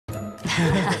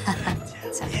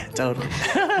Yeah, totally.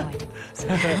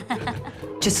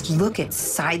 Just look at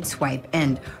Sideswipe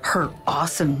and her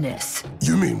awesomeness.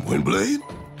 You mean Windblade?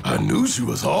 I knew she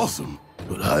was awesome,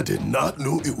 but I did not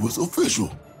know it was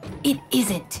official. It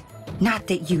isn't. Not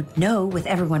that you'd know with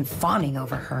everyone fawning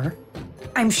over her.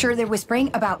 I'm sure they're whispering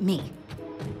about me.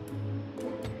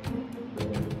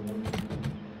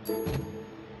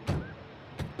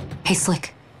 Hey,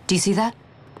 Slick, do you see that?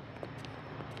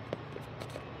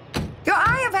 Yo,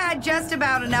 I have had just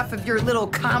about enough of your little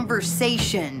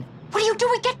conversation. What are you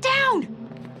doing? Get down!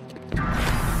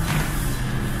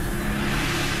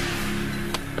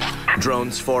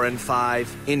 Drones 4 and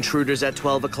 5, intruders at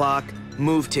 12 o'clock,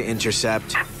 move to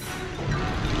intercept.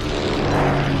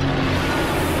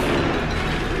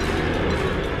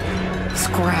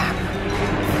 Scrap.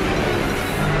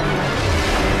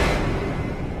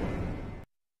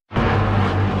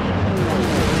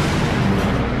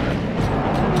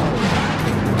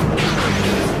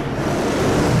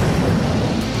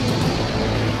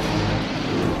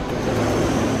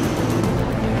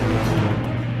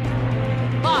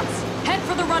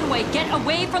 Get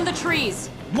away from the trees!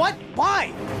 What?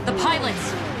 Why? The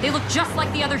pilots. They look just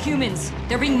like the other humans.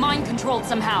 They're being mind-controlled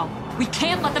somehow. We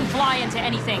can't let them fly into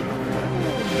anything.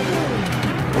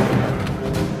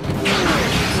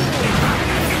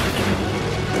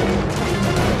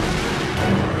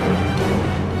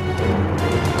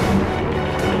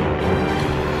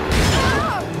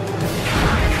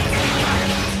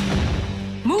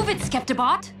 Move it,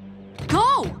 Skeptibot!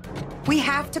 Go! We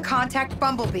have to contact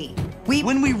Bumblebee.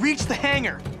 When we reach the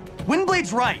hangar,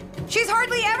 Windblade's right. She's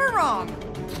hardly ever wrong.